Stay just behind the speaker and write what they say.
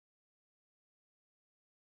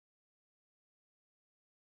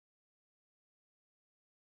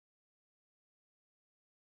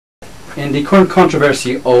In the current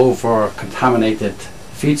controversy over contaminated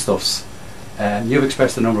feedstuffs, you've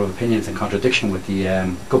expressed a number of opinions in contradiction with the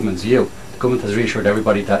government's view. The government has reassured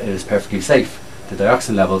everybody that it is perfectly safe, the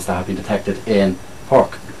dioxin levels that have been detected in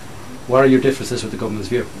pork. What are your differences with the government's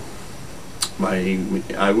view?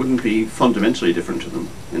 I wouldn't be fundamentally different to them,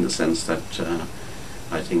 in the sense that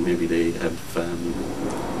I think maybe they have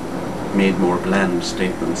made more bland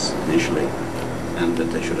statements initially, and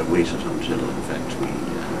that they should have waited until, in fact, we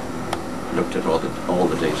looked at all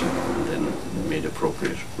the data and then made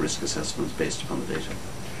appropriate risk assessments based upon the data.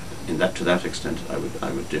 To that extent, I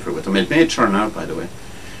would differ with them. It may turn out, by the way,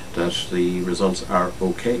 that the results are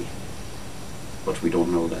okay, but we don't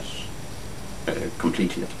know that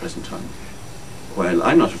completely at the present time. While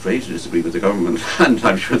I'm not afraid to disagree with the government, and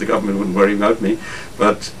I'm sure the government wouldn't worry about me,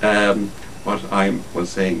 but what I was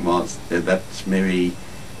saying was that maybe,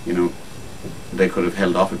 they could have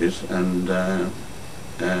held off a bit and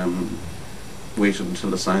waited until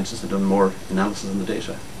the scientists had done more analysis on the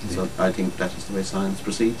data. Indeed. So I think that is the way science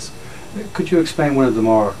proceeds. Could you explain one or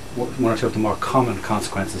two of the more common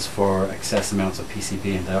consequences for excess amounts of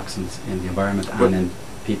PCB and dioxins in the environment and in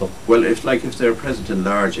people? Well, if they're present in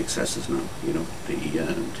large excesses now, the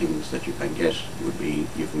things that you can get would be,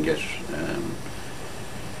 you can get,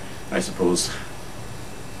 I suppose,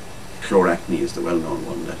 chloracne is the well-known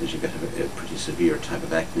one. That is, you get a pretty severe type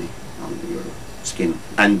of acne on your skin,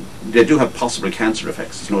 and they do have possible cancer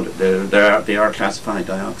effects. They are classified.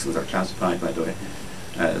 Dioxins are classified, by the way,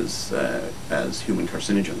 as human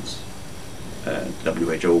carcinogens.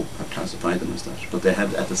 WHO have classified them as that, but they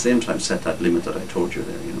had at the same time set that limit that I told you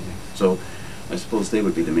there. So I suppose they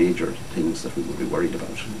would be the major things that we would be worried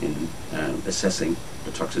about in assessing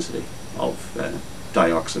the toxicity of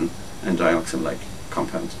dioxin and dioxin-like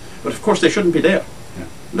compounds. But of course they shouldn't be there. Yeah.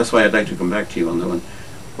 That's why I'd like to come back to you on that one.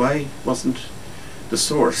 Why wasn't the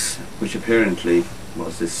source, which apparently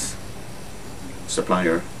was this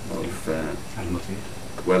supplier of animal feed?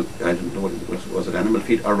 Well, I don't know, was it animal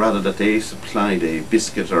feed, or rather that they supplied a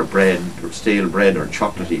biscuit or bread or stale bread or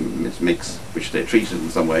chocolatey mix, which they treated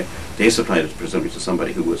in some way. They supplied it presumably to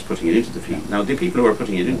somebody who was putting it into the feed. Now the people who were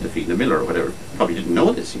putting it into the feed, the miller or whatever, probably didn't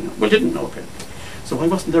know this, well, didn't know apparently. So why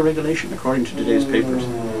wasn't there regulation? According to today's papers,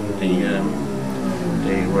 they didn't have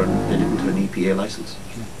an EPA license.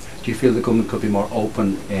 Do you feel the government could be more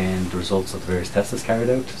open in the results of the various tests that's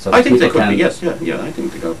carried out? So I think they could be, yes, yeah. I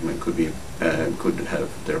think the government could be, could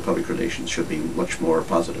have, their public relations should be much more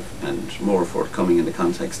positive and more forthcoming in the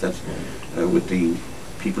context that with the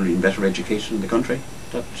people in better education in the country,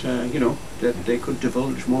 that, that they could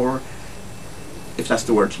divulge more, if that's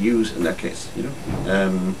the word to use in that case,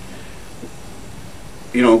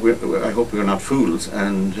 I hope we're not fools,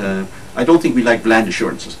 and I don't think we like bland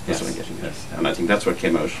assurances. That's what I'm getting at. Yes. And I think that's what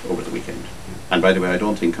came out over the weekend. And by the way, I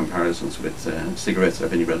don't think comparisons with cigarettes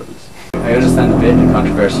have any relevance. I understand a bit the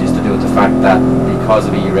controversy is to do with the fact that because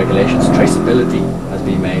of EU regulations, traceability has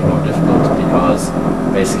been made more difficult, because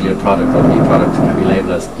basically a product or the product can be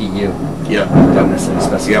labelled as EU. Yeah. Without necessarily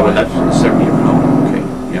specifying. Yeah, well, that's certainly a problem. Okay.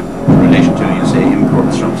 Yeah. In relation to, you say,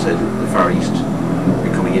 imports from, say, the Far East,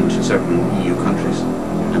 are coming into certain EU countries,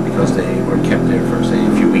 and because they were kept there for, say,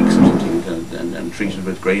 a few weeks or something, and treated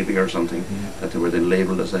with gravy or something, that they were then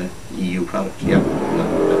labelled as a EU product. Yeah,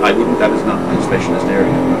 that is not my specialist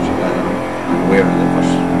area, but I'm aware of what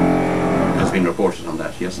has been reported on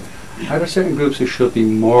that, yes. Are there certain groups who should be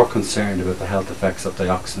more concerned about the health effects of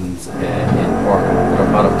dioxins in pork and other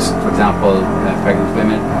products? For example, pregnant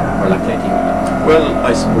women or lactating women? Well,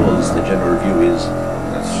 I suppose the general view is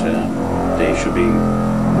that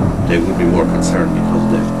they would be more concerned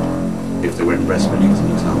because if they were in breastfeeding, as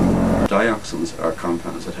an example. Dioxins are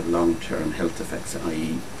compounds that have long-term health effects,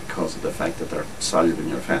 i.e. because of the fact that they're soluble in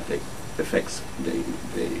your fat, they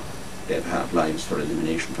have half-lives for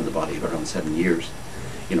elimination from the body of around 7 years.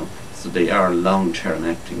 So they are long-term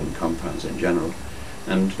acting compounds in general.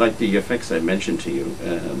 And like the effects I mentioned to you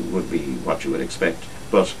would be what you would expect,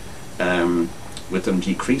 but with them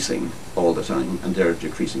decreasing all the time, and they're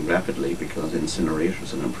decreasing rapidly because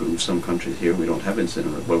incinerators have improved. Some countries here we don't have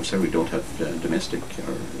incinerators. Well, say we don't have domestic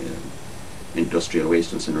or industrial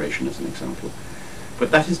waste incineration, as an example.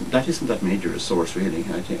 But that isn't that major a source, really.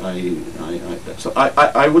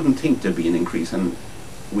 I wouldn't think there'd be an increase, and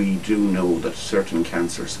we do know that certain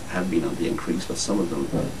cancers have been on the increase, but some of them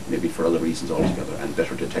maybe for other reasons altogether, and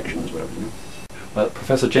better detection as well. Well,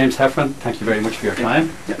 Professor James Heffron, thank you very much for your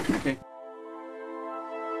time. Yeah. Okay.